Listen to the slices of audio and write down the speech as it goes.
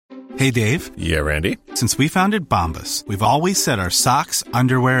Hey, Dave. Yeah, Randy? Since we founded Bombas, we've always said our socks,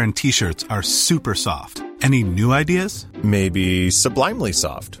 underwear, and T-shirts are super soft. Any new ideas? Maybe sublimely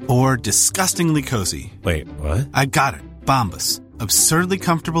soft. Or disgustingly cozy. Wait, what? I got it. Bombas. Absurdly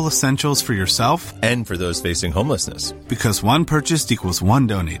comfortable essentials for yourself and for those facing homelessness. Because one purchased equals one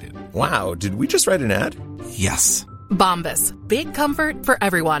donated. Wow, did we just write an ad? Yes. Bombas. Big comfort for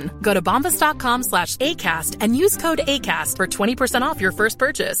everyone. Go to bombas.com/ACAST and use code ACAST for 20% off your first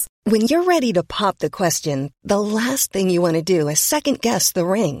purchase. When you're ready to pop the question, the last thing you want to do is second-guess the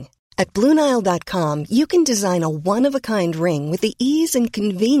ring. At BlueNile.com, you can design a one-of-a-kind ring with the ease and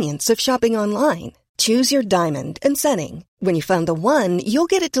convenience of shopping online. Choose your diamond and setting. When you find the one, you'll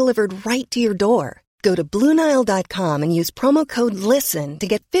get it delivered right to your door. Go to BlueNile.com and use promo code LISTEN to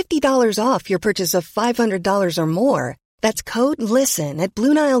get $50 off your purchase of $500 or more. That's code LISTEN at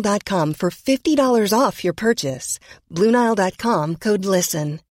BlueNile.com for $50 off your purchase. BlueNile.com, code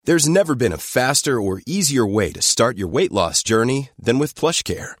LISTEN. There's never been a faster or easier way to start your weight loss journey than with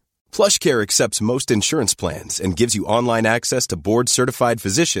PlushCare. PlushCare accepts most insurance plans and gives you online access to board-certified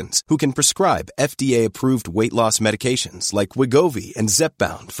physicians who can prescribe FDA-approved weight loss medications like Wegovy and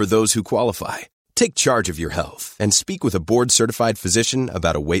Zepbound for those who qualify. Take charge of your health and speak with a board-certified physician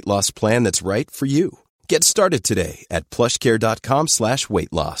about a weight loss plan that's right for you. Get started today at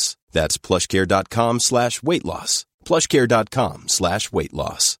plushcare.com/weight loss. That's plushcare.com/weight loss. plushcare.com/weight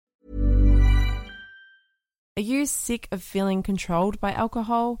loss. Are you sick of feeling controlled by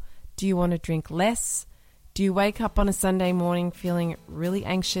alcohol? Do you want to drink less? Do you wake up on a Sunday morning feeling really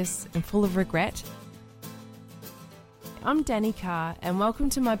anxious and full of regret? I'm Danny Carr, and welcome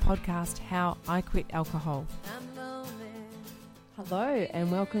to my podcast, How I Quit Alcohol. Hello,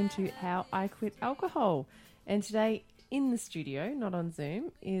 and welcome to How I Quit Alcohol. And today in the studio, not on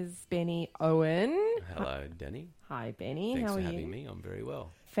Zoom, is Benny Owen. Hello, Danny. Hi, Benny. Thanks How are for having you? me. I'm very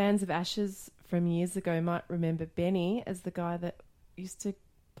well. Fans of Ashes from years ago might remember Benny as the guy that used to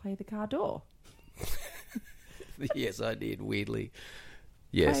play the car door. Yes, I did, weirdly.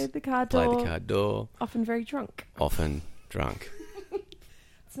 Yes, Played the car door. Often very drunk. Often drunk.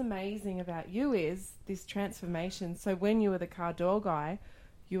 What's amazing about you is this transformation. So when you were the car door guy,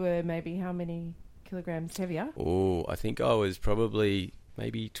 you were maybe how many kilograms heavier? Oh, I think I was probably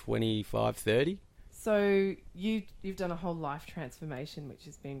maybe 25, 30. So you've done a whole life transformation, which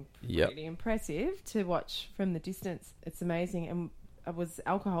has been pretty impressive to watch from the distance. It's amazing. And was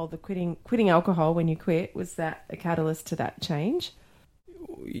alcohol, quitting alcohol when you quit, was that a catalyst to that change?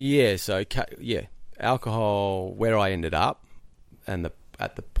 Yeah, so alcohol, where I ended up and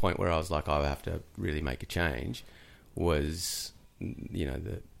at the point where I was like, I have to really make a change was,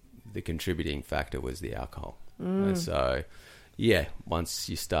 the contributing factor was the alcohol. And so, once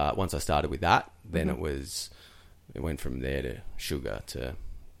I started with that, then it went from there to sugar to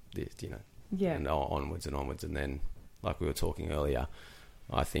this, and onwards and onwards. And then, like we were talking earlier,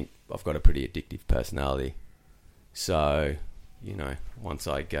 I think I've got a pretty addictive personality. So, once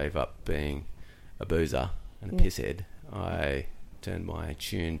I gave up being a boozer and a pisshead, I turned my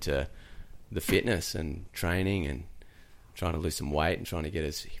tune to the fitness and training and trying to lose some weight and trying to get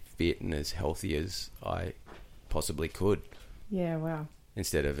as fit and as healthy as I possibly could. Yeah, wow.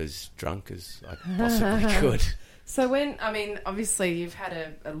 Instead of as drunk as I possibly could. So obviously you've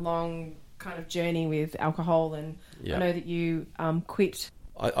had a long kind of journey with alcohol, and I know that you quit.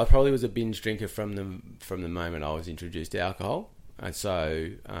 I probably was a binge drinker from the moment I was introduced to alcohol. And so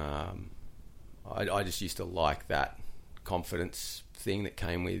I just used to like that confidence thing that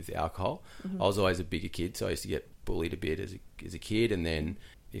came with alcohol. I was always a bigger kid, so I used to get bullied a bit as a kid, and then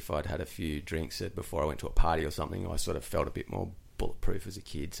if I'd had a few drinks before I went to a party or something, I sort of felt a bit more bulletproof as a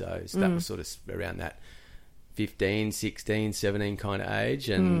kid. So that was sort of around that 15, 16, 17 kind of age,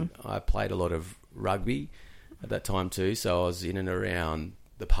 and I played a lot of rugby at that time too, so I was in and around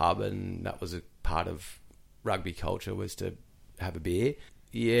the pub, and that was a part of rugby culture, was to have a beer.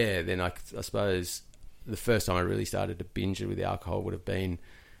 Yeah, then I suppose the first time I really started to binge with alcohol would have been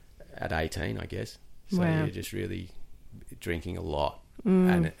at 18, I guess. So you're just really drinking a lot,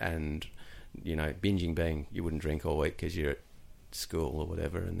 and binging being you wouldn't drink all week because you're at school or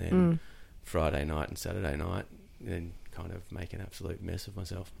whatever, and then Friday night and Saturday night, and kind of make an absolute mess of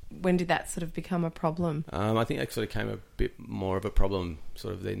myself. When did that sort of become a problem? I think that sort of came a bit more of a problem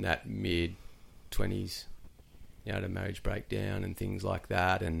sort of in that mid-20s, the marriage breakdown and things like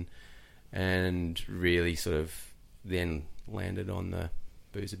that, and really sort of then landed on the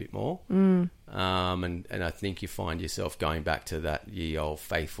booze a bit more. And I think you find yourself going back to that ye old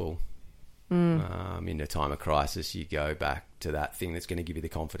faithful. In a time of crisis, you go back to that thing that's going to give you the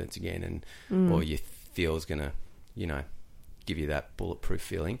confidence again, and or you feel is going to, give you that bulletproof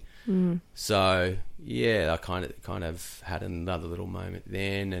feeling. So yeah, I kind of had another little moment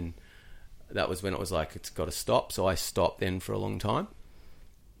then, and that was when it was like, it's got to stop. So I stopped then for a long time.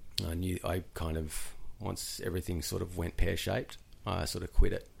 I knew I kind of, once everything sort of went pear-shaped, I sort of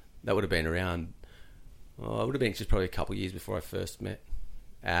quit it. That would have been around, it would have been just probably a couple of years before I first met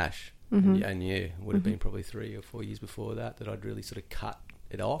Ash. And yeah, it would have been probably 3 or 4 years before that I'd really sort of cut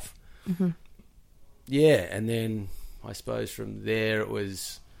it off. Yeah, and then I suppose from there it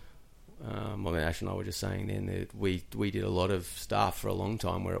was, Ash and I were just saying then that we did a lot of stuff for a long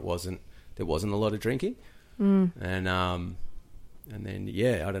time where there wasn't a lot of drinking. And then,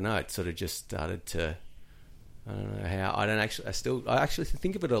 yeah, I don't know, it sort of just started to, I don't know how, I actually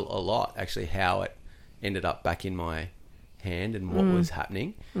think of it a lot, actually, how it ended up back in my hand and what was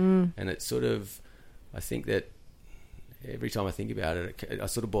happening. And it sort of, I think that every time I think about it, it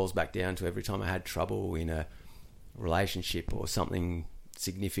sort of boils back down to every time I had trouble in a relationship or something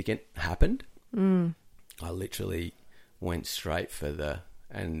significant happened, I literally went straight for the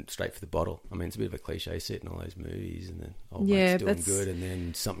bottle. I mean, it's a bit of a cliche set in all those movies, and then old mate's doing good, and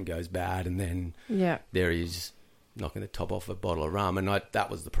then something goes bad, and then there he is knocking the top off a bottle of rum, and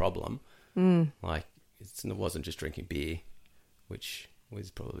that was the problem. Like, it wasn't just drinking beer, which was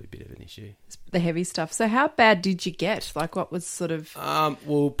probably a bit of an issue. The heavy stuff. So how bad did you get? Like, what was sort of...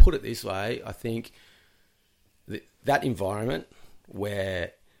 Well, put it this way, I think that environment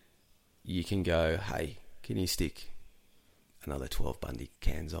where you can go, hey, can you stick another 12 Bundy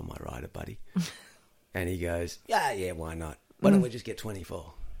cans on my rider, buddy? And he goes, yeah, why not? Why don't we just get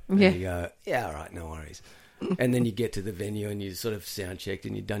 24? And you go, yeah, all right, no worries. And then you get to the venue and you sort of sound checked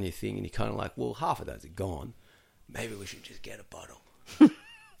and you've done your thing and you're kind of like, well, half of those are gone. Maybe we should just get a bottle.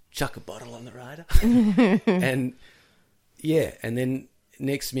 Chuck a bottle on the rider. And yeah, and then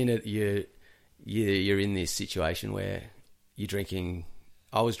next minute you're in this situation where you're drinking.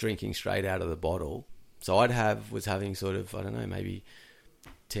 I was drinking straight out of the bottle. So was having sort of, I don't know, maybe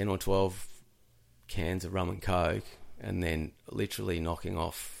 10 or 12 cans of rum and coke, and then literally knocking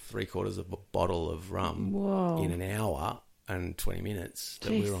off 3/4 of a bottle of rum in an hour and 20 minutes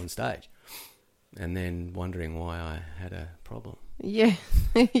that we were on stage. And then wondering why I had a problem. Yeah.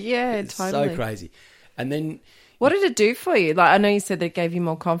 Yeah, it's totally. so crazy. And then... What did it do for you? Like, I know you said that it gave you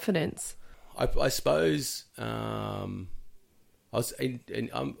more confidence. I suppose I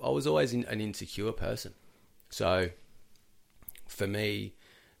was always an insecure person. So for me,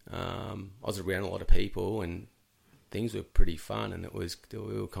 I was around a lot of people and things were pretty fun, and we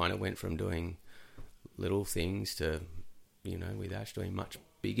kind of went from doing little things to, with Ash doing much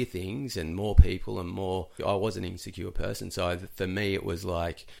bigger things and more people and more. I was an insecure person, so for me it was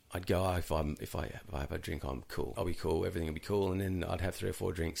like I'd go, if I have a drink, I'm cool. I'll be cool. Everything will be cool, and then I'd have 3 or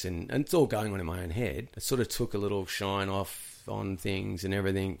 4 drinks, and it's all going on in my own head. It sort of took a little shine off on things, and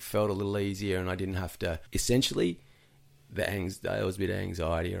everything felt a little easier, and I didn't have to. Essentially, there was a bit of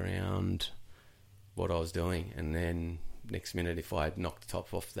anxiety around what I was doing, and then next minute, if I had knocked the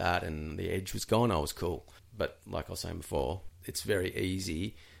top off that and the edge was gone, I was cool. But like I was saying before, it's very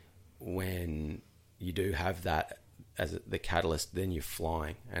easy when you do have that as the catalyst, then you're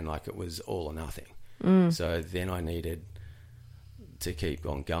flying, and like it was all or nothing. So then I needed to keep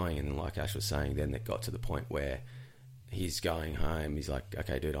on going, and like Ash was saying, then it got to the point where he's going home. He's like,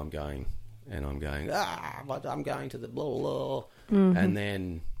 okay, dude, I'm going. And I'm going, but I'm going to the blah, blah. And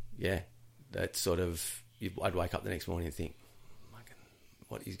then, yeah, that sort of, I'd wake up the next morning and think,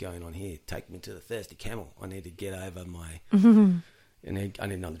 what is going on here? Take me to the Thirsty Camel. I need to get over my... And I need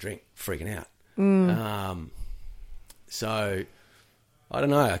another drink. Freaking out. So, I don't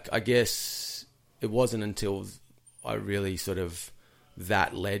know. I guess it wasn't until I really sort of...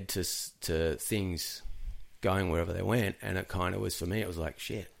 That led to things going wherever they went. And it kind of was, for me, it was like,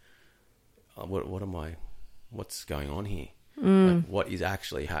 shit. What am I... What's going on here? Like, what is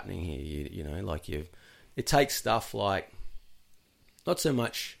actually happening here? It takes stuff like... Not so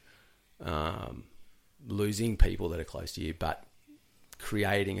much losing people that are close to you, but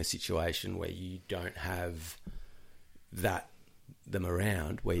creating a situation where you don't have them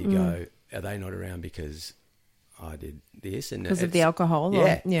around, where you go, are they not around because I did this? And because of the alcohol?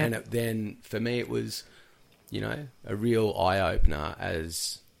 Yeah. Yeah. And then for me it was, a real eye-opener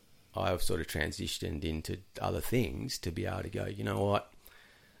as I've sort of transitioned into other things to be able to go, you know what,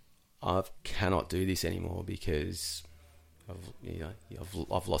 I cannot do this anymore because...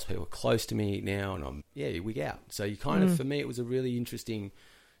 I've lost people close to me now, and wig out. So you kind of, for me, it was a really interesting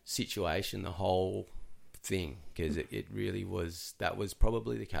situation, the whole thing, because it really was. That was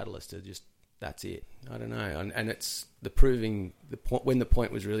probably the catalyst to just that's it. I don't know, and it's the point when the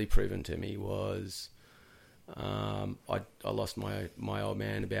point was really proven to me was I lost my old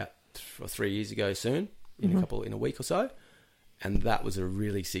man about 3 years ago soon, in a week or so. And that was a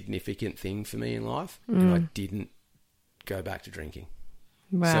really significant thing for me in life. And I didn't go back to drinking.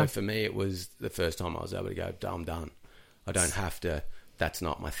 Wow. So for me, it was the first time I was able to go, I'm done. I don't have to, that's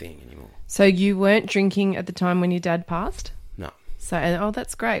not my thing anymore. So you weren't drinking at the time when your dad passed? No. So,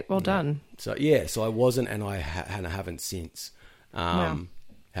 that's great. Well done. So, so I wasn't, and I haven't since. Wow.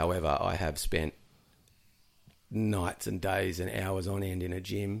 However, I have spent nights and days and hours on end in a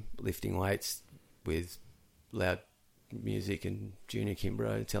gym lifting weights with loud music and Junior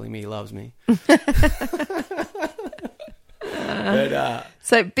Kimbrough telling me he loves me.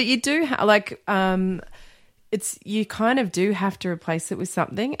 But you do you kind of do have to replace it with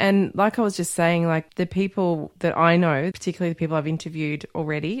something. And like I was just saying, like the people that I know, particularly the people I've interviewed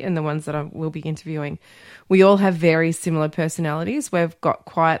already and the ones that I will be interviewing, we all have very similar personalities. We've got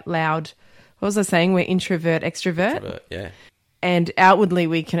quite loud, what was I saying? We're introvert, extrovert. Yeah. And outwardly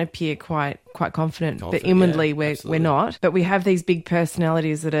we can appear quite confident, but inwardly we're not. But we have these big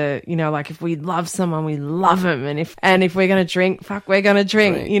personalities that are, like if we love someone, we love them. And if we're going to drink, we're going to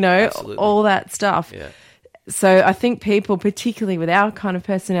drink, absolutely. all that stuff. Yeah. So I think people, particularly with our kind of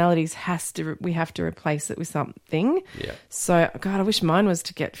personalities, we have to replace it with something. Yeah. So, God, I wish mine was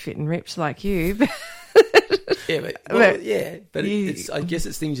to get fit and ripped like you. But I guess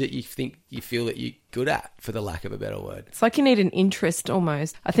it's things that you feel that you're good at, for the lack of a better word. It's like you need an interest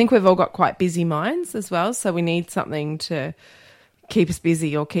almost. I think we've all got quite busy minds as well, so we need something to keep us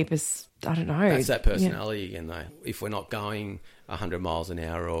busy or keep us, I don't know. That's that personality again, though. If we're not going 100 miles an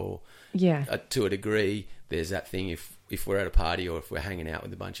hour or to a degree, there's that thing. If we're at a party or if we're hanging out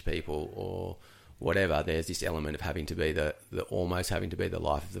with a bunch of people or whatever, there's this element of having to be almost having to be the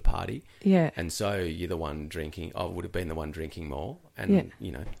life of the party. Yeah. And so you're the one drinking. I would have been the one drinking more. And,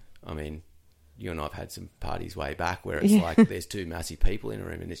 I mean, you and I have had some parties way back where it's like there's two massive people in a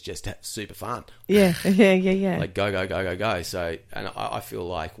room and it's just super fun. Yeah. Like go. So, and I feel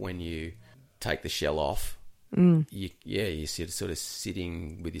like when you take the shell off, you're sort of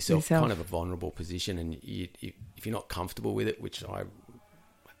sitting with yourself, kind of a vulnerable position. And if you're not comfortable with it, which I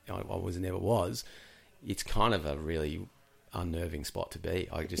never was, it's kind of a really unnerving spot to be.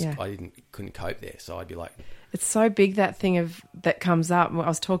 I couldn't cope there. So I'd be like, it's so big, that thing that comes up. I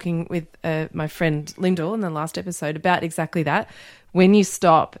was talking with my friend Lyndall in the last episode about exactly that. When you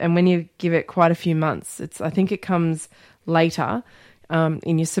stop and when you give it quite a few months, I think it comes later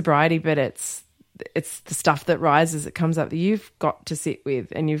in your sobriety, but it's the stuff that rises, it comes up that you've got to sit with,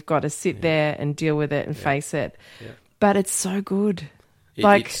 and you've got to sit there and deal with it and face it. Yeah. But it's so good.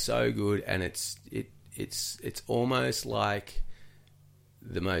 It's so good, and it's almost like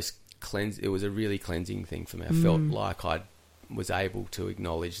the most it was a really cleansing thing for me. I felt like I was able to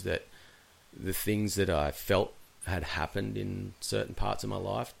acknowledge that the things that I felt had happened in certain parts of my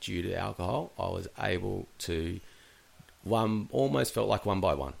life due to alcohol, I was able to almost felt like one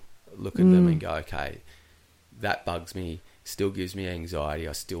by one look at them and go, okay, that bugs me, still gives me anxiety,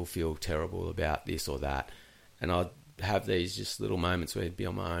 I still feel terrible about this or that. And I'd have these just little moments where I'd be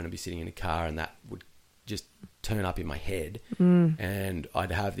on my own, I'd be sitting in a car, and that would just turn up in my head. And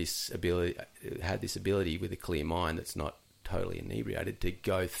I'd have this ability with a clear mind that's not totally inebriated to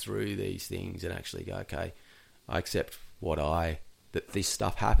go through these things and actually go, okay, I accept that this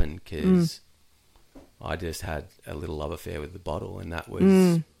stuff happened because I just had a little love affair with the bottle, and that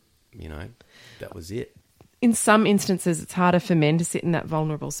was, that was it. In some instances, it's harder for men to sit in that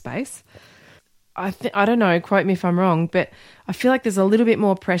vulnerable space. I don't know, quote me if I'm wrong, but I feel like there's a little bit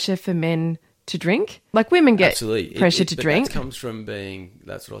more pressure for men to drink. Like women get pressure to drink. That comes from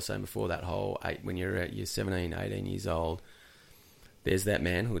that's what I was saying before, that whole when you're 17, 18 years old, there's that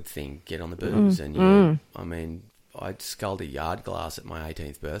manhood thing, get on the booze. And I mean, I sculled a yard glass at my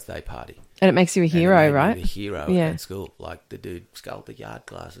 18th birthday party. And it makes you a hero, right? A hero at school. Like the dude sculled the yard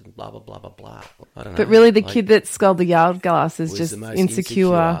glass and blah, blah, blah, blah, blah. I don't know. But really the kid that sculled the yard glass is just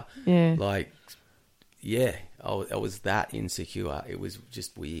insecure. Yeah. I was that insecure. It was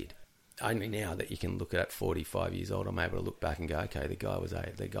just weird. Only now that you can look at 45 years old, I'm able to look back and go, okay, the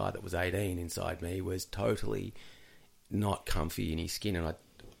guy that was 18 inside me was totally not comfy in his skin. And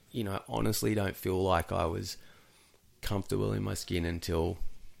I honestly don't feel like I was comfortable in my skin until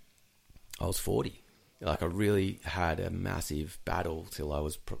I was 40. Like I really had a massive battle till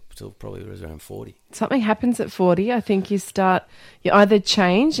probably was around 40. Something happens at 40. I think you either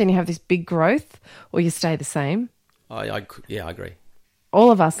change and you have this big growth, or you stay the same. I agree. All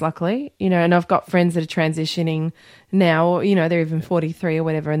of us, luckily, and I've got friends that are transitioning now, or, they're even 43 or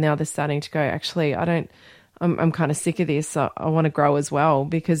whatever, and now they're starting to go, actually, I'm kind of sick of this. I want to grow as well,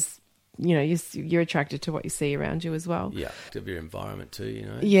 because, you're attracted to what you see around you as well. Yeah, to your environment too, you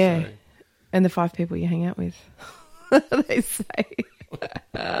know. Yeah, So, and the 5 people you hang out with, they say.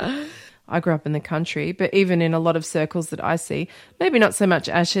 I grew up in the country, but even in a lot of circles that I see, maybe not so much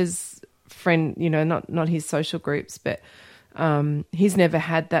Ash's friend, not his social groups, but he's never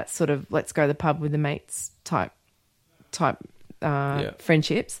had that sort of let's go to the pub with the mates type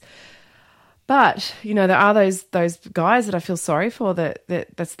friendships. But, there are those guys that I feel sorry for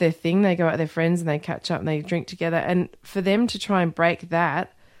that's their thing. They go out with their friends and they catch up and they drink together. And for them to try and break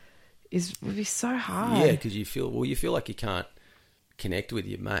that would be so hard. Yeah, because you feel like you can't connect with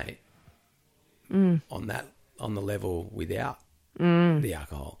your mate on the level without the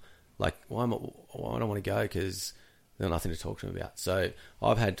alcohol. Like, I don't want to go because there's nothing to talk to them about. So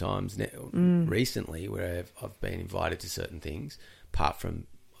I've had times recently where I've been invited to certain things, apart from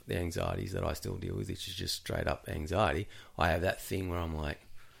the anxieties that I still deal with, which is just straight up anxiety. I have that thing where I'm like,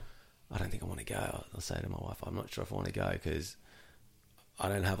 I don't think I want to go. I'll say to my wife, I'm not sure if I want to go because I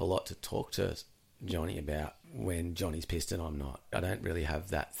don't have a lot to talk to Johnny about when Johnny's pissed and I'm not. I don't really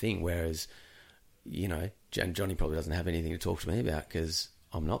have that thing. Whereas, Johnny probably doesn't have anything to talk to me about because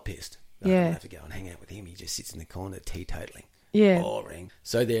I'm not pissed. I don't have to go and hang out with him. He just sits in the corner teetotaling. Yeah. Boring.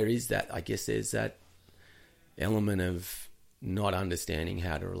 So there is that, I guess there's that element of not understanding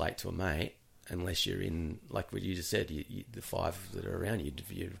how to relate to a mate unless you're in, like what you just said, the 5 that are around you,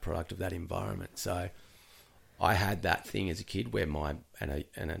 you're a product of that environment. So I had that thing as a kid where and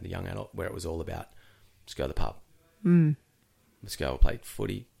a young adult where it was all about, let's go to the pub. Let's go play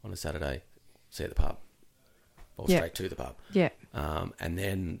footy on a Saturday, see at the pub. Or straight to the pub. Yeah. And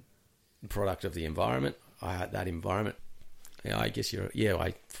then product of the environment, I had that environment. Yeah, I guess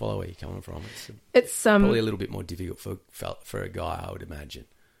I follow where you're coming from. It's probably a little bit more difficult for a guy, I would imagine.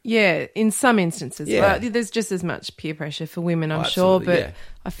 Yeah, in some instances. Yeah. Well, there's just as much peer pressure for women, I'm sure, but yeah.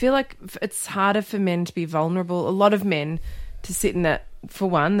 I feel like it's harder for men to be vulnerable. A lot of men to sit in that, for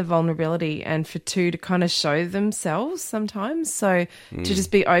one, the vulnerability, and for two, to kind of show themselves sometimes. So to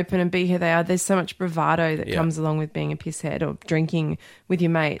just be open and be who they are. There's so much bravado that comes along with being a pisshead or drinking with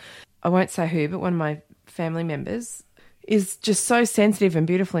your mate. I won't say who, but one of my family members is just so sensitive and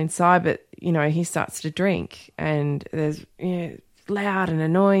beautiful inside, but, he starts to drink and there's loud and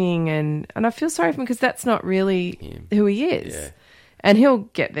annoying and I feel sorry for him because that's not really who he is. Yeah. And he'll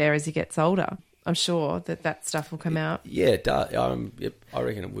get there as he gets older. I'm sure that stuff will come out. Yeah, it does. I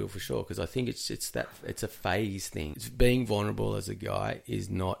reckon it will for sure because I think it's a phase thing. Being vulnerable as a guy is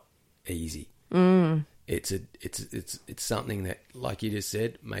not easy. It's something that, like you just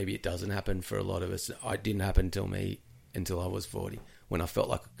said, maybe it doesn't happen for a lot of us. It didn't happen until I was 40 when I felt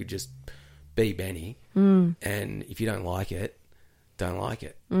like I could just be Benny. And if you don't like it, don't like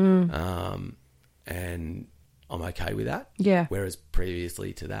it. And I'm okay with that. Yeah. Whereas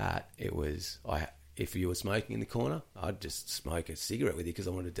previously to that, it was if you were smoking in the corner, I'd just smoke a cigarette with you because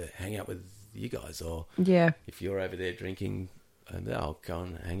I wanted to hang out with you guys. Or if you're over there drinking, I'll go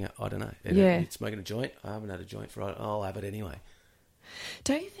and hang out. I don't know. You're smoking a joint. I haven't had a joint for. I'll have it anyway.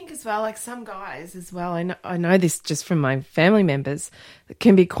 Don't you think as well, like some guys as well, I know this just from my family members,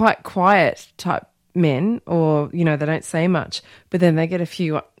 can be quite quiet type men or, they don't say much, but then they get a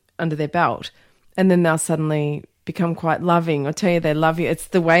few under their belt and then they'll suddenly become quite loving or tell you they love you. It's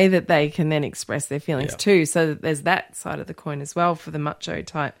the way that they can then express their feelings too. So there's that side of the coin as well for the macho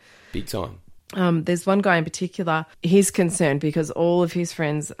type. Big time. There's one guy in particular, he's concerned because all of his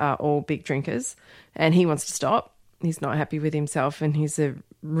friends are all big drinkers and he wants to stop. He's not happy with himself and he's a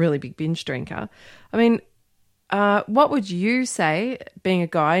really big binge drinker. I mean, what would you say, being a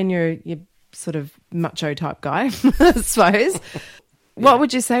guy and you're sort of macho type guy, I suppose, what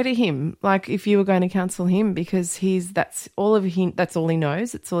would you say to him? Like if you were going to counsel him because that's all he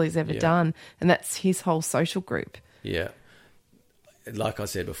knows, it's all he's ever done and that's his whole social group. Yeah. Like I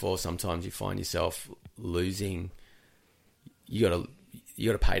said before, sometimes you find yourself losing. You got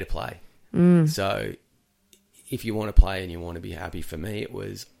to pay to play. So if you want to play and you want to be happy, for me, it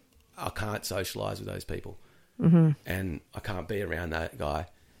was I can't socialise with those people, and I can't be around that guy,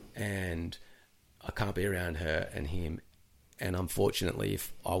 and I can't be around her and him. And unfortunately,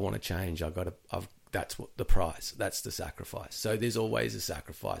 if I want to change, that's what the price. That's the sacrifice. So there's always a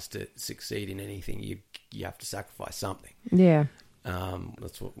sacrifice to succeed in anything. You have to sacrifice something. Yeah.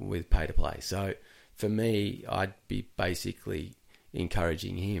 That's what with pay to play. So for me, I'd be basically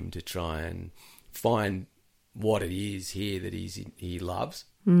encouraging him to try and find what it is here that he loves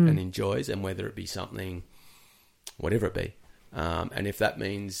and enjoys, and whether it be something, whatever it be. And if that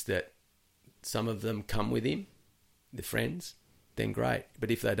means that some of them come with him, the friends, then great.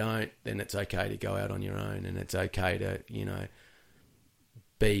 But if they don't, then it's okay to go out on your own, and it's okay to,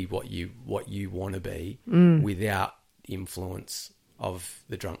 be what you want to be without influence of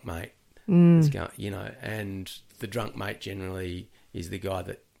the drunk mate. And the drunk mate generally is the guy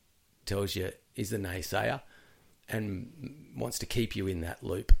that tells you, is the naysayer and wants to keep you in that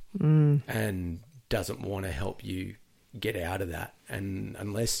loop and doesn't want to help you get out of that. And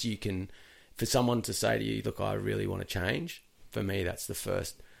unless you can, for someone to say to you, look, I really want to change, for me,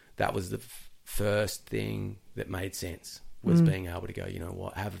 that was the first thing that made sense, was being able to go, you know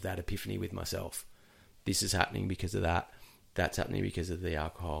what, have that epiphany with myself. This is happening because of that. That's happening because of the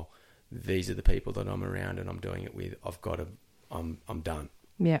alcohol. These are the people that I'm around and I'm doing it with. I'm done.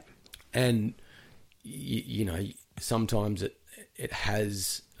 Yeah. And, you know, sometimes it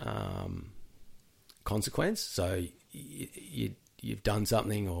has consequence. So you've done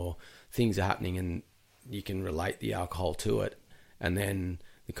something or things are happening and you can relate the alcohol to it. And then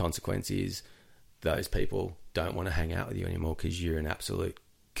the consequence is those people don't want to hang out with you anymore because you're an absolute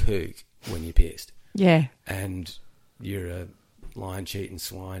kook when you're pissed. Yeah. And you're a lying, cheating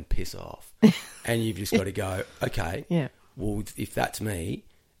swine, piss off. And you've just got to go, okay, well, if that's me,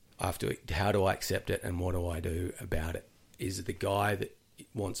 how do I accept it and what do I do about it? Is it the guy that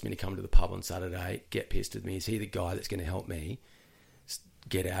wants me to come to the pub on Saturday, get pissed with me? Is he the guy that's going to help me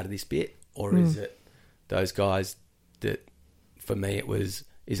get out of this bit? Or is it those guys that, for me, is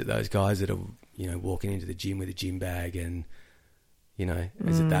it those guys that are, you know, walking into the gym with a gym bag and, you know,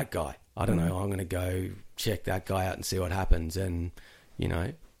 is it that guy? I don't know. I'm going to go check that guy out and see what happens. And, you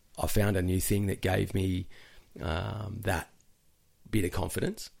know, I found a new thing that gave me that bit of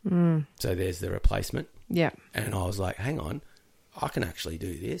confidence. So there's the replacement. Yeah. And I was like, hang on, I can actually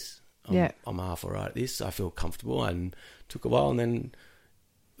do this. I'm half all right at this. I feel comfortable, and took a while. And then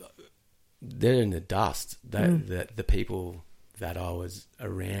they're in the dust, the people that I was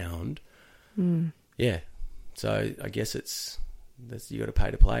around. Yeah. So I guess you got to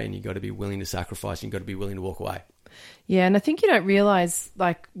pay to play, and you got to be willing to sacrifice, and you got to be willing to walk away. Yeah, and I think you don't realise,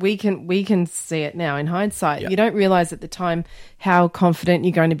 like, we can see it now in hindsight. You don't realise at the time how confident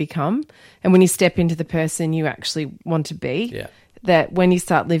you're going to become, and when you step into the person you actually want to be, that when you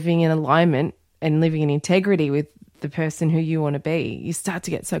start living in alignment and living in integrity with the person who you want to be, you start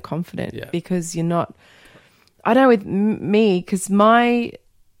to get so confident because you're not. I know with me, because my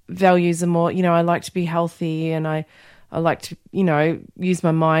values are more, you know, I like to be healthy and I like to, you know, use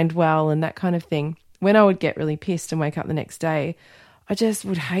my mind well and that kind of thing. When I would get really pissed and wake up the next day, I just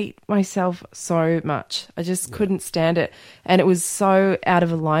would hate myself so much. I just couldn't stand it. And it was so out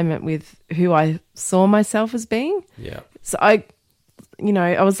of alignment with who I saw myself as being. Yeah. So I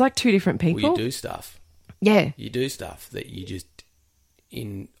was like two different people. Well, you do stuff. Yeah. You do stuff that you just,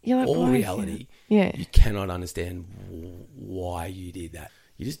 in like, all reality, you cannot understand why you did that.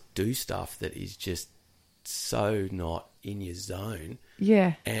 You just do stuff that is just so not in your zone.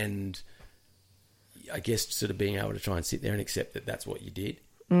 Yeah. And I guess sort of being able to try and sit there and accept that that's what you did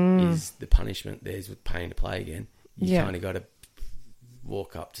is the punishment. There's with paying to play again. You kind of got to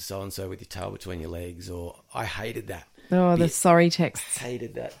walk up to so-and-so with your tail between your legs, or I hated that. Oh, the sorry texts. I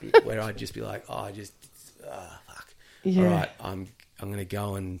hated that bit where I'd just be like, fuck. Yeah. All right, I'm going to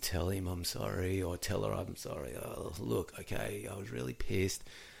go and tell him I'm sorry, or tell her I'm sorry. Oh, look, okay, I was really pissed.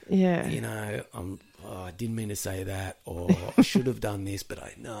 Yeah. You know, I didn't mean to say that, or I should have done this, but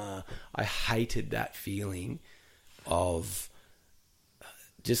I hated that feeling of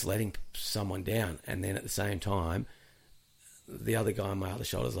just letting someone down. And then at the same time, the other guy on my other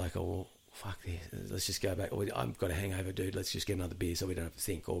shoulder is like, oh, well, fuck this, let's just go back. I've got a hangover, dude. Let's just get another beer so we don't have to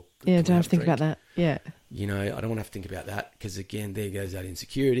think. Or don't have to think about that. Yeah. You know, I don't want to have to think about that because, again, there goes that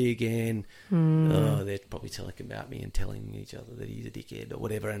insecurity again. Oh, they're probably telling about me and telling each other that he's a dickhead or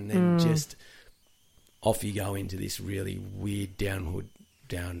whatever. And then just off you go into this really weird downward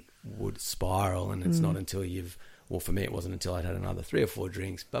spiral. And it's not until for me, it wasn't until I'd had another 3 or 4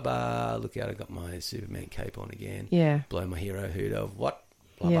 drinks. Bye-bye. Look out, I got my Superman cape on again. Yeah. Blow my hero hood of what?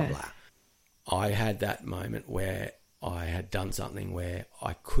 Blah, blah, blah. I had that moment where I had done something where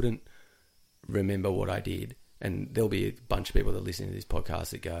I couldn't remember what I did. And there'll be a bunch of people that listen to this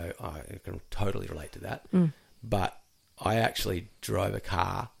podcast that go, oh, I can totally relate to that. But I actually drove a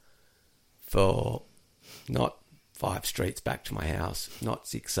car for not 5 streets back to my house, not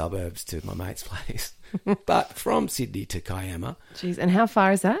 6 suburbs to my mate's place, but from Sydney to Kiama. Jeez, and how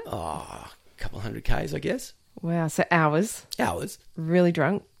far is that? Oh, a couple 100 Ks, I guess. Wow, so hours. Hours. Really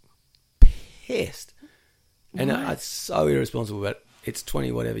drunk. Pissed. And it's so irresponsible, but it's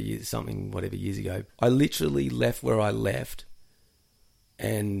 20 whatever years ago. I literally left where I left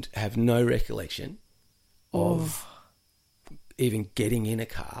and have no recollection of even getting in a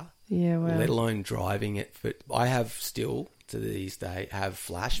car, let alone driving it. But I have still to this day have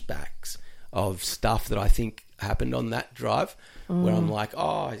flashbacks of stuff that I think happened on that drive, where I'm like,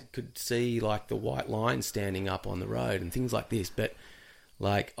 oh, I could see like the white line standing up on the road and things like this. But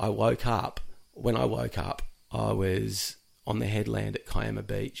like when I woke up, I was on the headland at Kiama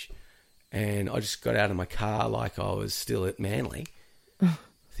Beach, and I just got out of my car like I was still at Manly,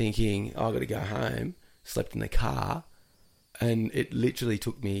 thinking, oh, I've got to go home, slept in the car, and it literally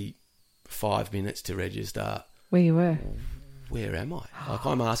took me 5 minutes to register. Where you were? Where am I? Like,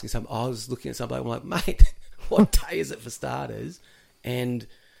 I'm asking something. I was looking at somebody. I'm like, mate, what day is it for starters? And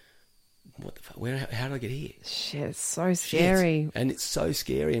what the fuck? How did I get here? Shit, it's so scary. Shit. And it's so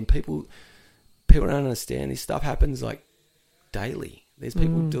scary. And people don't understand. This stuff happens like daily. There's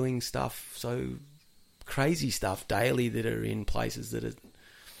people doing stuff, so crazy stuff daily, that are in places that are,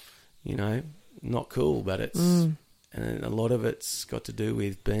 you know, not cool. But it's and a lot of it's got to do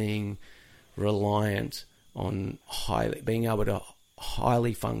with being reliant on being able to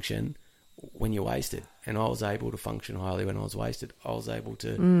highly function when you're wasted. And I was able to function highly when I was wasted. I was able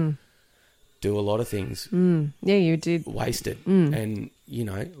to do a lot of things. Yeah, you did. Wasted. And, you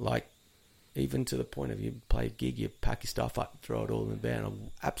know, like, even to the point of you play a gig, you pack your stuff up, throw it all in the van.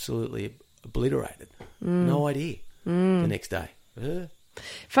 I'm absolutely obliterated. No idea the next day.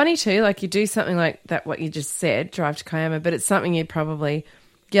 Funny too, like you do something like that, what you just said, drive to Kiama, but it's something you'd probably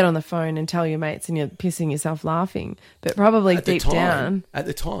get on the phone and tell your mates and you're pissing yourself laughing. But probably deep down... At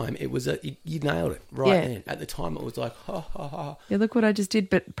the time, it was you nailed it right then. At the time, it was like, ha, ha, ha. Yeah, look what I just did,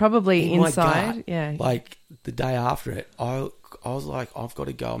 but probably in inside... my gut, yeah. Like, the day after it, I was like, I've got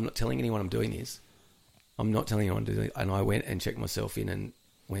to go. I'm not telling anyone I'm doing this. I'm not telling anyone to do it. And I went and checked myself in and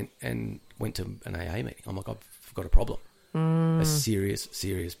went to an AA meeting. I'm like, I've got a problem. A serious,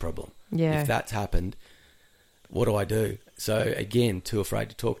 serious problem. Yeah. If that's happened, what do I do? So again, too afraid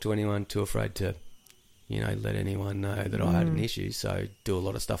to talk to anyone, too afraid to, you know, let anyone know that I had an issue. So do a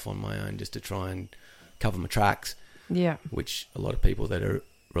lot of stuff on my own just to try and cover my tracks. Yeah. Which a lot of people that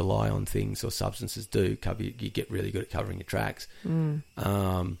rely on things or substances do cover. You get really good at covering your tracks.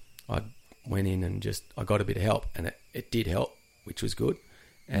 I went in and I got a bit of help, and it did help, which was good.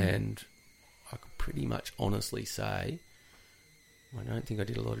 And I could pretty much honestly say, I don't think I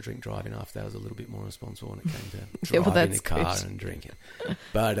did a lot of drink driving after that. I was a little bit more responsible when it came to driving the car and drinking.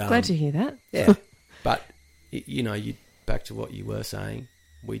 But glad to hear that. Yeah. But, you know, back to what you were saying,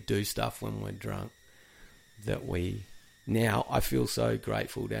 we do stuff when we're drunk that now I feel so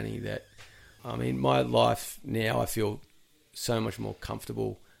grateful, Danny, that, I mean, my life now, I feel so much more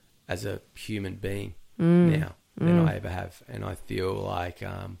comfortable as a human being now than I ever have. And I feel like...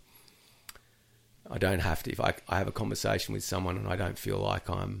 I don't have to, if I have a conversation with someone and I don't feel like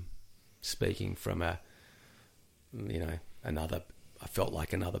I'm speaking from I felt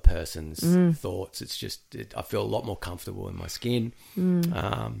like another person's thoughts. It's just, I feel a lot more comfortable in my skin. You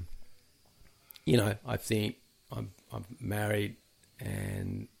know, I think I'm married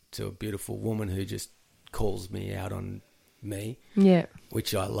and to a beautiful woman who just calls me out on me. Yeah.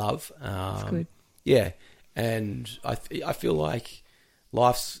 Which I love. That's good. Yeah. And I feel like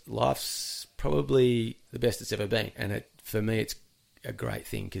life's probably the best it's ever been, and for me it's a great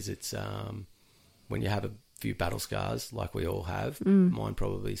thing because it's when you have a few battle scars like we all have. Mine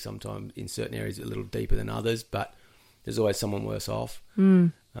probably sometimes in certain areas a little deeper than others, but there's always someone worse off.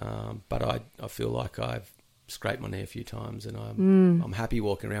 But I feel like I've scraped my knee a few times, and I'm happy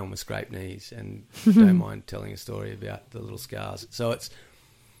walking around with scraped knees, and don't mind telling a story about the little scars. So it's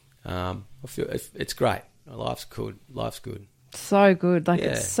I feel it's great. Life's good. So good. Like,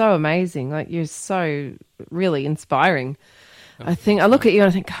 it's so amazing. Like, you're so really inspiring. I think I look at you and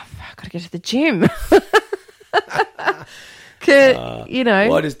I think, oh, I've got to get to the gym. You know.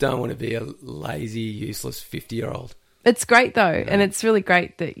 Well, I just don't want to be a lazy, useless 50-year-old. It's great though. Yeah. And it's really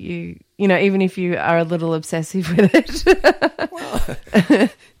great that you know, even if you are a little obsessive with it,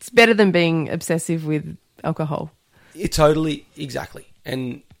 it's better than being obsessive with alcohol. Totally, exactly.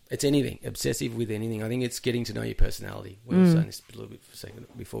 And it's anything, obsessive with anything. I think it's getting to know your personality. We were saying this a little bit for a second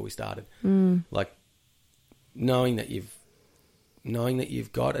before we started. Like knowing that you've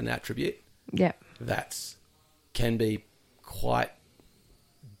got an attribute that can be quite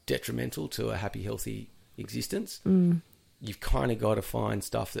detrimental to a happy, healthy existence. You've kind of got to find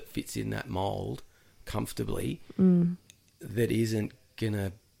stuff that fits in that mold comfortably that isn't going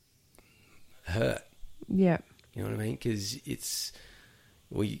to hurt. Yeah. You know what I mean? Because it's...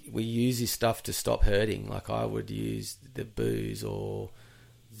 We use this stuff to stop hurting. Like I would use the booze or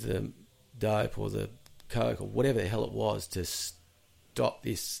the dope or the coke or whatever the hell it was to stop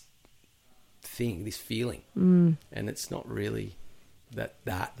this feeling. And it's not really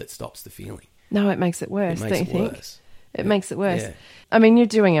that stops the feeling. No, it makes it worse, don't you think? It makes it worse. Yeah. I mean, you're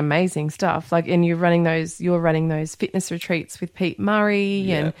doing amazing stuff. Like, and you're running those fitness retreats with Pete Murray,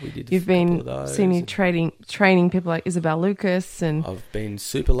 Yeah, and we did you've a couple been of those, seeing you and training people like Isabel Lucas, and I've been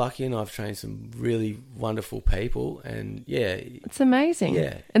super lucky, and I've trained some really wonderful people, and yeah, it's amazing.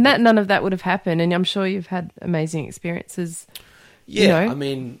 Yeah. And none of that would have happened, and I'm sure you've had amazing experiences. yeah. You know? I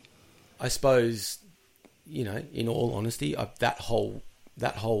mean, I suppose, you know, in all honesty, that whole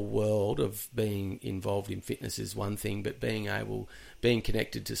world of being involved in fitness is one thing, but being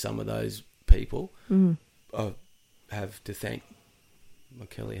connected to some of those people, I have to thank my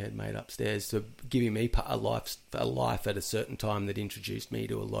Kelly head mate upstairs for giving me a life at a certain time that introduced me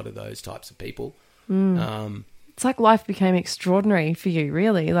to a lot of those types of people. It's like life became extraordinary for you,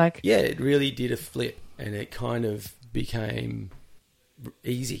 really. Like, Yeah, it really did a flip, and it kind of became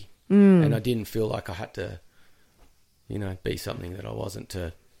easy, and I didn't feel like I had to, you know, be something that I wasn't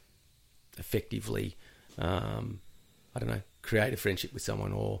to effectively, I don't know, create a friendship with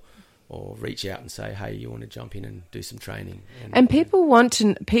someone or reach out and say, hey, you want to jump in and do some training. and people want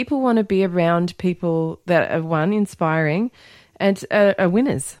to be around people that are inspiring and are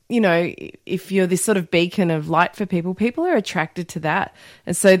winners. You know, if you're this sort of beacon of light for people, people are attracted to that.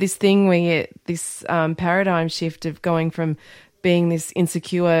 And so this thing where this paradigm shift of going from being this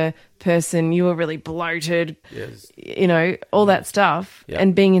insecure person, you were really bloated, Yes. you know, all that stuff, Yeah.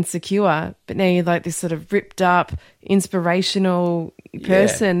 and being insecure. But now you're like this sort of ripped up, inspirational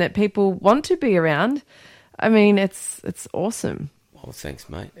person that people want to be around. I mean, it's awesome. Well, thanks,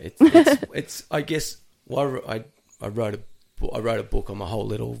 mate. It's I guess, well, I wrote a book on my whole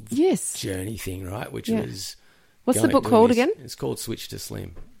little Yes. journey thing, right? Which Yeah. was What's the book called again? It's called Switch to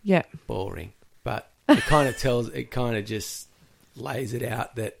Slim. Yeah. Boring, but it kind of just lays it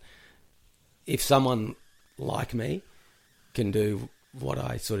out that if someone like me can do what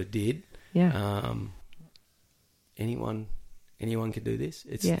I sort of did, anyone can do this.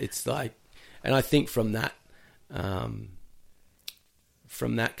 It's like, and I think from that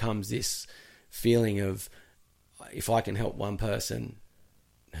comes this feeling of, if I can help one person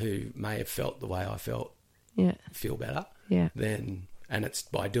who may have felt the way I felt, feel better, then, and it's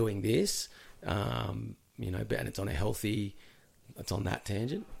by doing this, you know, and it's on that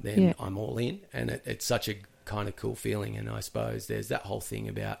tangent, then I'm all in, and it's such a kind of cool feeling. And I suppose there's that whole thing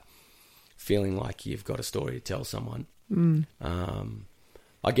about feeling like you've got a story to tell someone.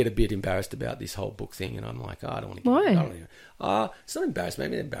 I get a bit embarrassed about this whole book thing, and I'm like, I don't want to. Why? It's not embarrassed.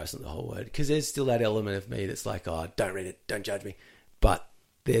 Maybe embarrassed isn't the whole word, because there's still that element of me that's like, oh, don't read it, don't judge me. But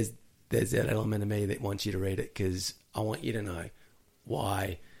there's that element of me that wants you to read it, because I want you to know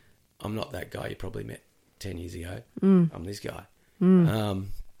why I'm not that guy you probably met 10 years ago. I'm this guy.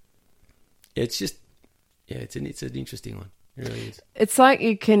 It's just, it's an interesting one. It really is. It's like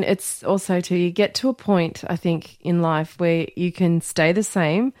it's also too, you get to a point, I think, in life where you can stay the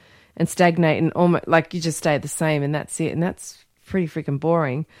same and stagnate, and almost like you just stay the same and that's it. And that's pretty freaking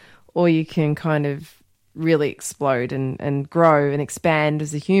boring. Or you can kind of really explode and grow and expand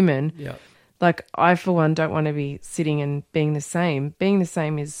as a human. Yeah. Like, I, for one, don't want to be sitting and being the same. Being the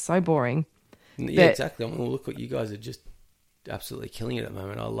same is so boring. Yeah, exactly. I mean, look what you guys are just absolutely killing it at the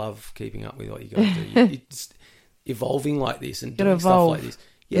moment. I love keeping up with what you guys do. It's evolving like this and doing stuff like this.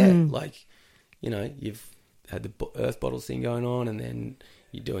 Yeah, like, you know, you've had the Earth Bottles thing going on, and then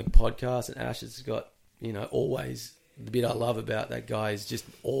you're doing podcasts, and Ash has got, you know, always, the bit I love about that guy is just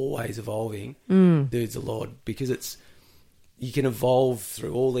always evolving. Dude's a lord, because you can evolve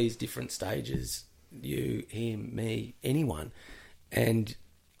through all these different stages, you, him, me, anyone. And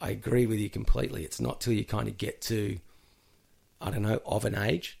I agree with you completely. It's not till you kind of get to, I don't know, of an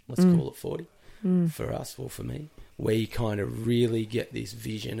age, let's call it 40, for us or for me, where you kind of really get this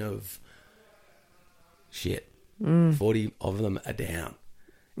vision of, shit, 40 of them are down.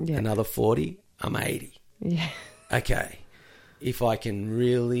 Yeah. Another 40, I'm 80. Yeah. Okay, if I can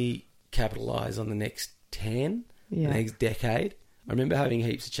really capitalise on the next 10, the next decade. I remember having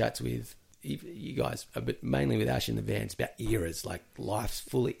heaps of chats with you guys, but mainly with Ash in the Vans, about eras, like life's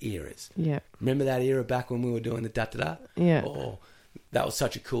full of eras. Yeah. Remember that era back when we were doing the da-da-da? Yeah. Oh, that was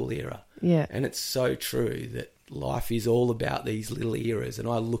such a cool era. Yeah. And it's so true that life is all about these little eras. And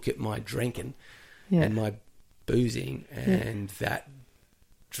I look at my drinking and my boozing and that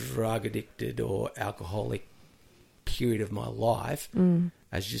drug addicted or alcoholic period of my life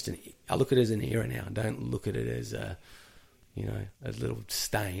as just I look at it as an era now. I don't look at it as a little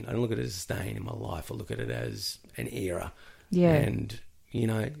stain. I don't look at it as a stain in my life. I look at it as an era. Yeah. And, you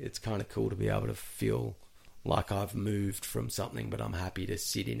know, it's kind of cool to be able to feel like I've moved from something, but I'm happy to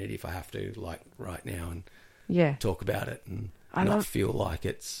sit in it if I have to, like right now, and talk about it and not feel like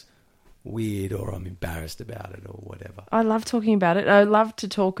it's weird or I'm embarrassed about it or whatever. I love talking about it. I love to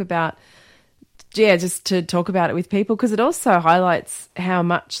talk about, just to talk about it with people, because it also highlights how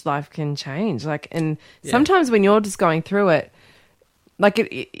much life can change. And sometimes when you're just going through it,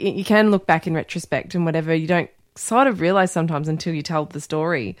 you can look back in retrospect and whatever, you don't sort of realize sometimes until you tell the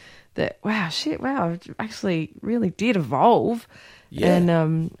story that, wow, I actually really did evolve. Yeah.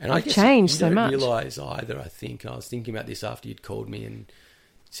 And I've changed so much. I didn't realise either, I think. I was thinking about this after you'd called me and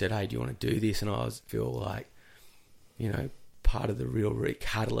said, hey, do you want to do this? And I feel like, part of the real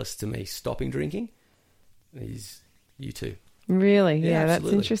catalyst to me stopping drinking is you two. Really? Yeah, that's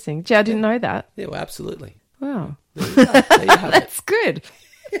interesting. Gee, I didn't know that. Yeah, well, absolutely. Wow. There you have That's good.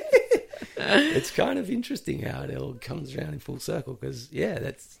 It's kind of interesting how it all comes around in full circle because,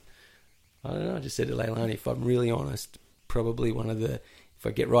 I don't know, I just said to Leilani, if I'm really honest, probably if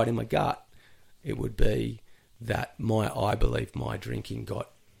I get right in my gut, it would be that I believe my drinking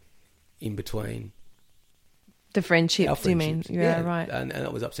got in between the friendships, you mean? Yeah, right. And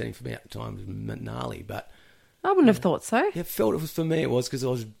that was upsetting for me at the time. It was gnarly, but I wouldn't have thought so. Yeah, felt it was for me. It was because I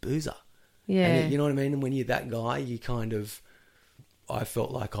was a boozer. Yeah, and you know what I mean. And when you're that guy, I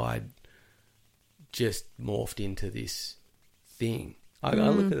felt like I'd just morphed into this thing. I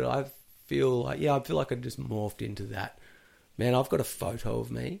look at it. I feel like I just morphed into that. Man, I've got a photo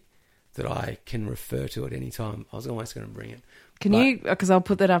of me that I can refer to at any time. I was almost going to bring it. Can you? Because I'll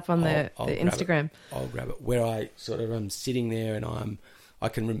put that up on the Instagram. I'll grab it. Where I I'm sitting there and I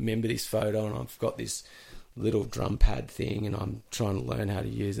can remember this photo and I've got this little drum pad thing and I'm trying to learn how to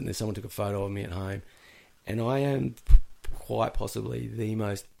use it. And then someone took a photo of me at home. And I am quite possibly the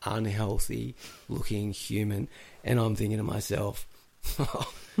most unhealthy looking human. And I'm thinking to myself,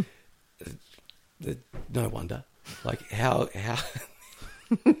 no wonder. Like how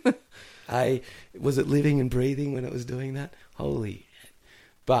was it living and breathing when it was doing that? Holy.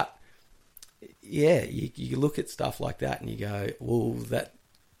 But yeah, you look at stuff like that and you go, well, that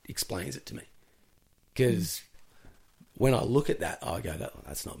explains it to me. Because when I look at that, I go,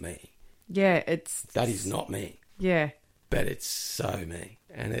 that's not me. Yeah, that is not me. Yeah. But it's so me.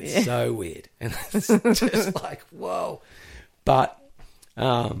 And it's so weird. And it's just like, whoa. But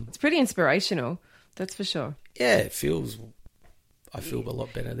it's pretty inspirational, that's for sure. Yeah, I feel a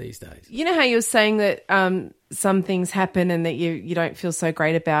lot better these days. You know how you were saying that some things happen and that you don't feel so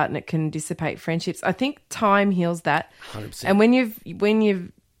great about and it can dissipate friendships? I think time heals that. 100%. And when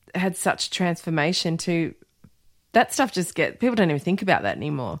you've had such transformation to that stuff, people don't even think about that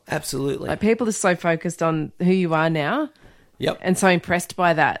anymore. Absolutely. Like people are so focused on who you are now. Yep. And so impressed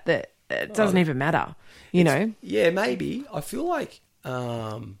by that it doesn't even matter, you know? Yeah, maybe. I feel like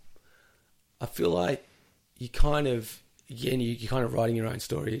you kind of, again, you're kind of writing your own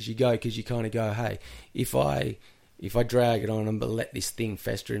story as you go because you kind of go, hey, if I drag it on and let this thing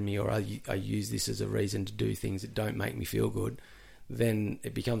fester in me or I use this as a reason to do things that don't make me feel good, then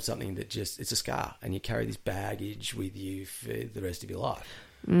it becomes something that it's a scar and you carry this baggage with you for the rest of your life.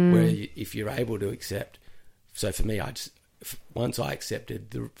 Where if you're able to accept, so for me, once I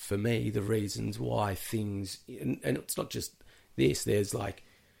accepted the reasons why things, and it's not just this, there's like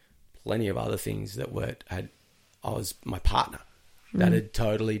plenty of other things that I was my partner that had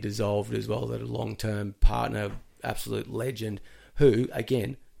totally dissolved as well, that a long-term partner, absolute legend, who,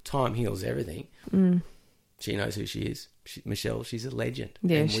 again, time heals everything. She knows who she is. Michelle, she's a legend.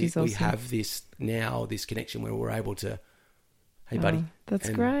 Yeah, and she's awesome. We have this connection where we're able to, hey, buddy. That's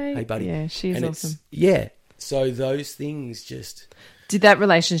great. Hey, buddy. Yeah, she's awesome. Yeah. So those things just... Did that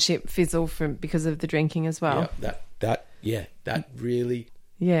relationship fizzle because of the drinking as well? Yeah, that really...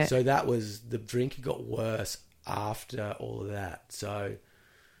 Yeah. So the drinking got worse after all of that. So,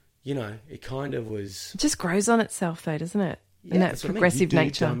 it kind of was... It just grows on itself though, doesn't it? Yeah, and that progressive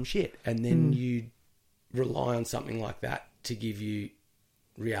nature. Dumb shit. And then you rely on something like that to give you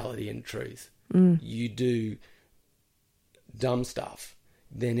reality and truth. You do dumb stuff.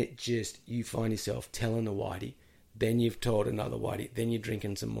 Then you find yourself telling a whitey. Then you've told another whitey. Then you're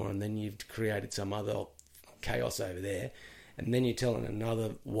drinking some more. And then you've created some other chaos over there. And then you're telling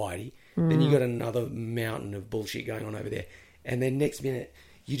another whitey. Then you got another mountain of bullshit going on over there. And then next minute,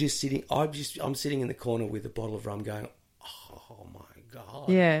 you're just sitting... I'm sitting in the corner with a bottle of rum going, oh my God.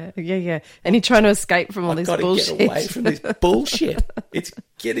 Yeah. And you're trying to escape from all this bullshit. I've got to get away from this bullshit. It's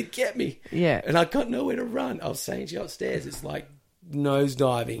going to get me. Yeah. And I've got nowhere to run. I was saying to you upstairs, it's like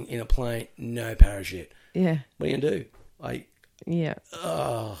nosediving in a plane, no parachute. Yeah. What are you going to do?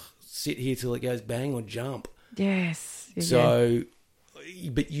 Sit here till it goes bang or jump. Yes. Yeah. So,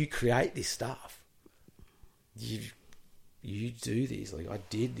 but you create this stuff. You do this. Like I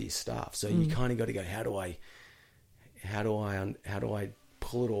did this stuff. So you kind of got to go, how do I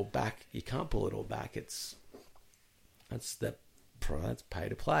pull it all back. You can't pull it all back. That's pay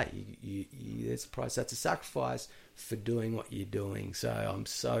to play. There's a price. That's a sacrifice for doing what you're doing. So I'm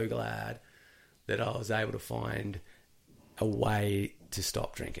so glad that I was able to find a way to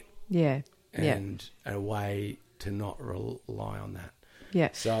stop drinking. Yeah. And a way to not rely on that. Yeah.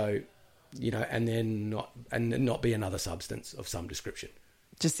 So, and then not be another substance of some description.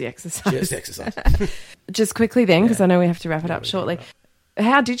 Just the exercise. Just exercise. Just quickly then, because I know we have to wrap it up shortly.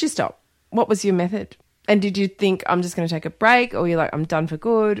 How did you stop? What was your method? And did you think, I'm just going to take a break, or you're like, I'm done for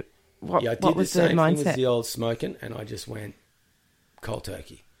good? What was the mindset? Thing as the old smoking, and I just went cold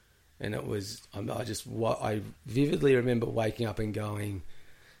turkey. And it was, I vividly remember waking up and going,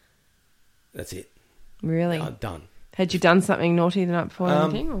 that's it. Really? I'm done. Had you done something naughty the night before or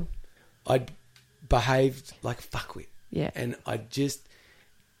anything? Or? I behaved like a fuckwit. Yeah. And I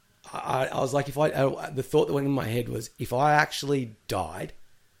was like, the thought that went in my head was, if I actually died,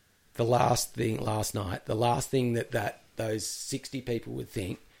 the last thing that those 60 people would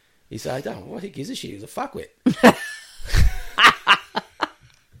think is, say, what he gives a shit, he's a fuckwit.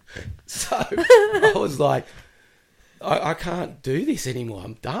 So I was like, I can't do this anymore.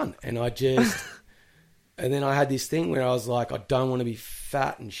 I'm done. And and then I had this thing where I was like, I don't want to be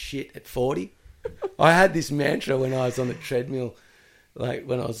fat and shit at 40. I had this mantra when I was on the treadmill, like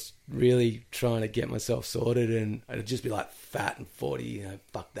when I was really trying to get myself sorted, and I'd just be like, fat and 40,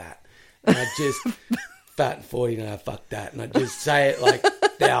 fuck that. And I'd just, fat and 40, fuck that. And I'd just say it like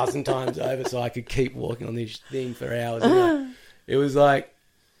 1,000 times over so I could keep walking on this thing for hours. And it was like,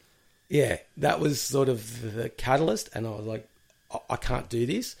 yeah, that was sort of the catalyst. And I was like, I can't do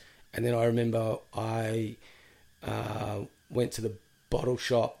this. And then I remember I went to the bottle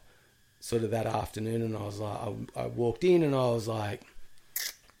shop sort of that afternoon, and I was like, I walked in and I was like,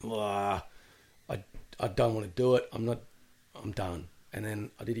 I don't want to do it. I'm done. And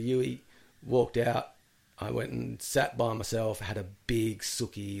then I did a Yui, walked out. I went and sat by myself, had a big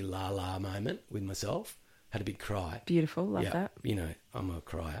sookie la moment with myself, had a big cry. Beautiful, love that. I'm a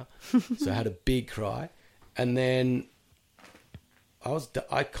crier. So I had a big cry. And then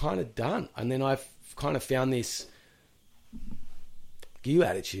I kind of done. And then I kind of found this you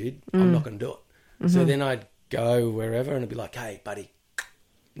attitude. I'm not going to do it. Mm-hmm. So then I'd go wherever and I'd be like, hey, buddy,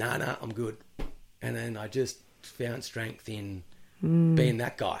 nah, I'm good. And then I just found strength in being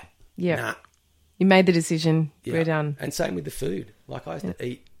that guy. Yeah. Nah. You made the decision. Yeah. We're done. And same with the food. Like I used to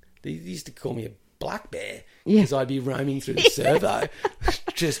eat. They used to call me a black bear because I'd be roaming through the servo,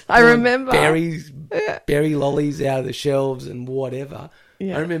 just I remember berry lollies out of the shelves and whatever.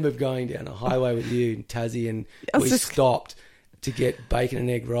 Yeah. I remember going down a highway with you in Tassie, and we stopped to get bacon and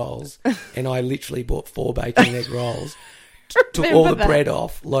egg rolls, and I literally bought 4 bacon and egg rolls, took all the bread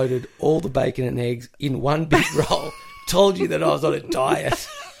off, loaded all the bacon and eggs in one big roll, told you that I was on a diet.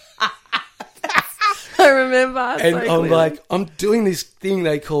 I remember. And so I'm like, I'm doing this thing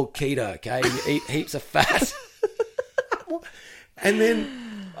they call keto, okay? You eat heaps of fat. And then,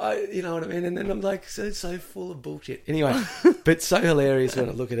 you know what I mean? And then I'm like, so full of bullshit. Anyway, but so hilarious when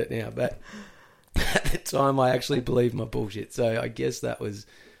I look at it now. But at the time, I actually believed my bullshit. So I guess that was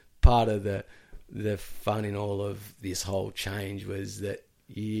part of the fun in all of this whole change, was that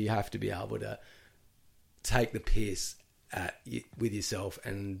you have to be able to take the piss with yourself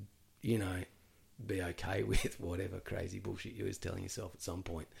and, be okay with whatever crazy bullshit you was telling yourself at some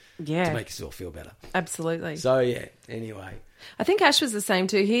point to make yourself feel better. Absolutely. So, yeah, anyway. I think Ash was the same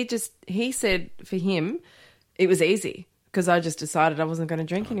too. He said for him it was easy because I just decided I wasn't going to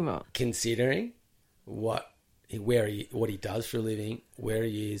drink anymore. Considering what he does for a living, where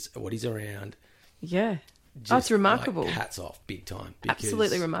he is, what he's around. Yeah. It's remarkable. Like, hats off, big time.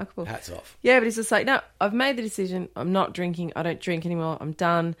 Absolutely remarkable. Hats off. Yeah, but he's just like, no, I've made the decision. I'm not drinking. I don't drink anymore. I'm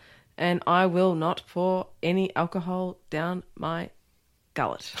done. And I will not pour any alcohol down my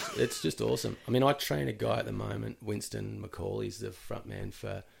gullet. It's just awesome. I mean, I train a guy at the moment, Winston McCall. He's the front man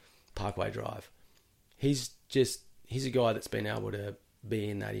for Parkway Drive. He's a guy that's been able to be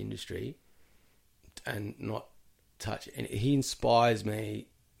in that industry and not touch. And he inspires me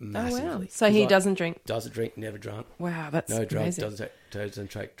massively. Oh, wow. So he doesn't drink? Doesn't drink, never drunk. Wow, that's no drugs, amazing.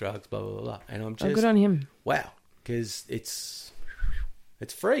 doesn't take drugs, blah, blah, blah. And I'm just... good on him. Wow, because it's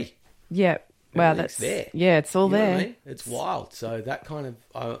free. Yeah. Wow, that's there. Yeah, it's all there. I mean? It's wild. So that kind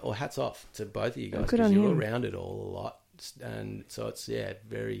of, hats off to both of you guys, good on because you're him. around it all a lot, and so it's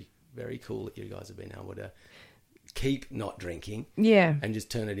very, very cool that you guys have been able to keep not drinking, and just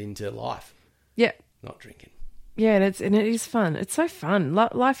turn it into life. Yeah, not drinking. Yeah, and it is fun. It's so fun.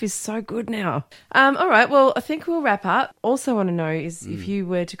 Life is so good now. All right, well, I think we'll wrap up. Also, want to know is if you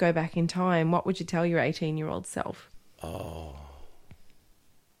were to go back in time, what would you tell your 18-year-old self? Oh.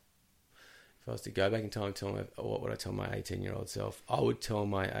 If I was to go back in time and tell what would I tell my 18-year-old self? I would tell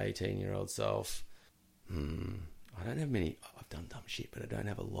my 18-year-old self, I don't have many. I've done dumb shit, but I don't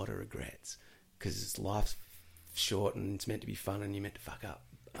have a lot of regrets because life's short and it's meant to be fun and you're meant to fuck up.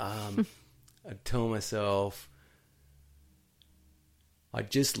 I'd tell myself I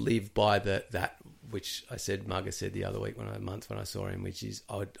just live by that which I said Mugger said the other week when I saw him, which is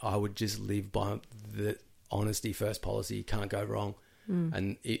I would just live by the honesty first policy. You can't go wrong.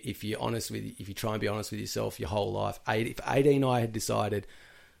 And if you try and be honest with yourself your whole life, if 18 I had decided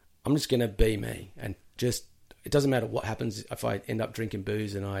I'm just going to be me and just, it doesn't matter what happens if I end up drinking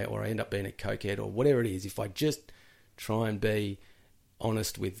booze or I end up being a cokehead or whatever it is, if I just try and be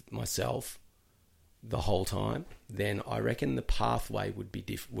honest with myself the whole time, then I reckon the pathway would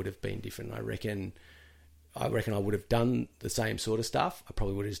have been different. I reckon I would have done the same sort of stuff. I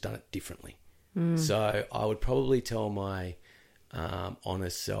probably would have just done it differently. So I would probably tell my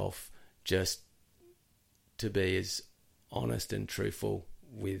honest self just to be as honest and truthful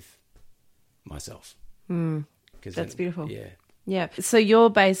with myself. That's beautiful. Yeah. Yeah. So you're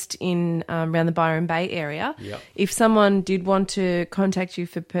based in around the Byron Bay area. Yep. If someone did want to contact you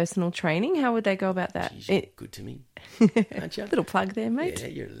for personal training, how would they go about that? Jeez, you're good to me, aren't you? Little plug there, mate. Yeah,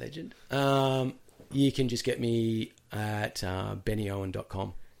 you're a legend. You can just get me at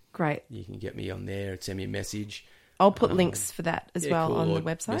bennyowen.com. Great. You can get me on there. Send me a message. I'll put links for that as well cool. on the Or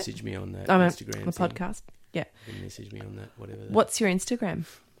website. Message me on that Instagram. Instagram. The podcast. Yeah. You can message me on that, whatever. What's your Instagram?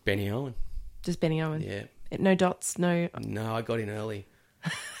 Benny Owen. Just Benny Owen. Yeah. No dots, no... No, I got in early.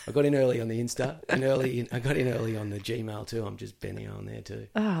 I got in early on the Insta and I got in early on the Gmail too. I'm just Benny on there too.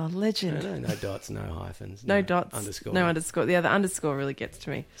 Oh, legend. No dots, no hyphens. No dots. Underscore. No underscore. The other underscore really gets to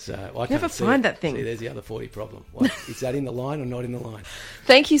me. So I never can't find see that thing. See, there's the other 40 problem. What, is that in the line or not in the line?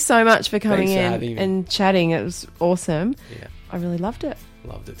 Thank you so much for coming Thanks for in having me. and chatting. It was awesome. Yeah. I really loved it.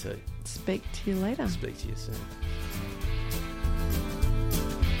 Loved it too. Speak to you later. Speak to you soon.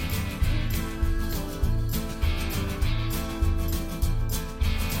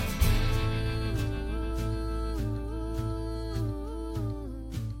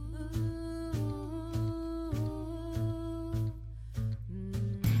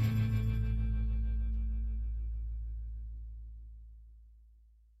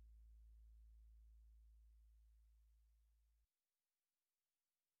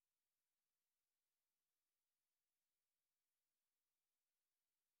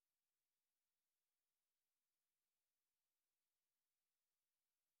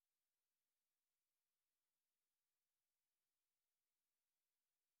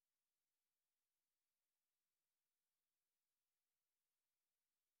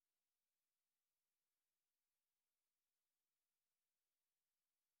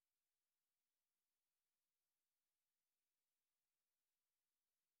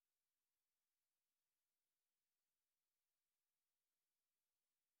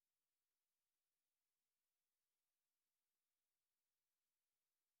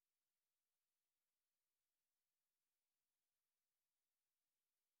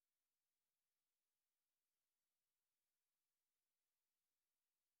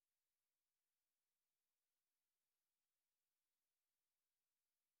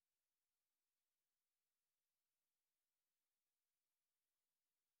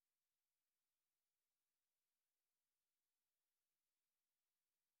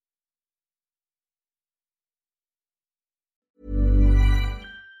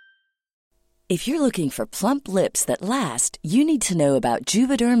 If you're looking for plump lips that last, you need to know about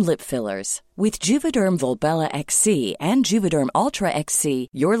Juvederm lip fillers. With Juvederm Volbella XC and Juvederm Ultra XC,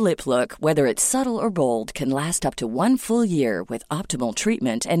 your lip look, whether it's subtle or bold, can last up to 1 full year with optimal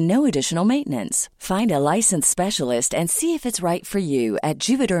treatment and no additional maintenance. Find a licensed specialist and see if it's right for you at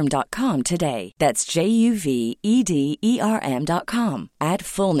Juvederm.com today. That's JUVEDERM.com. Add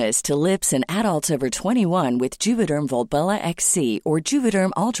fullness to lips in adults over 21 with Juvederm Volbella XC or Juvederm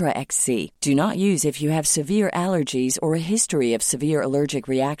Ultra XC. Do not use if you have severe allergies or a history of severe allergic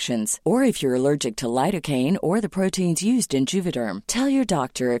reactions, or if you're allergic to lidocaine or the proteins used in Juvederm. Tell your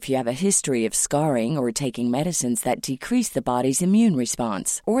doctor if you have a history of scarring or taking medicines that decrease the body's immune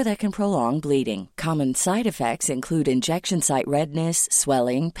response or that can prolong bleeding. Common side effects include injection site redness,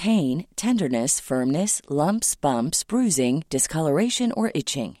 swelling, pain, tenderness, firmness, lumps, bumps, bruising, discoloration, or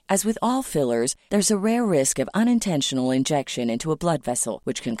itching. As with all fillers, there's a rare risk of unintentional injection into a blood vessel,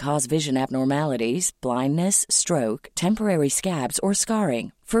 which can cause vision abnormalities, blindness, stroke, temporary scabs, or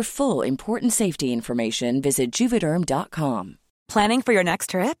scarring. For full, important safety information, visit Juvederm.com. Planning for your next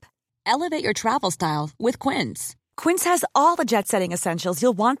trip? Elevate your travel style with Quince. Quince has all the jet-setting essentials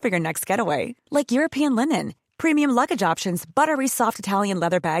you'll want for your next getaway, like European linen, premium luggage options, buttery soft Italian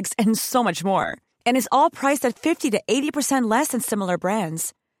leather bags, and so much more. And is all priced at 50 to 80% less than similar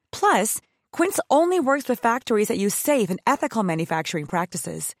brands. Plus, Quince only works with factories that use safe and ethical manufacturing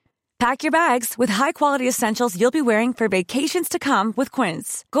practices. Pack your bags with high-quality essentials you'll be wearing for vacations to come with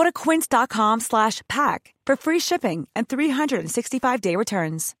Quince. Go to quince.com/pack for free shipping and 365-day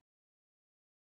returns.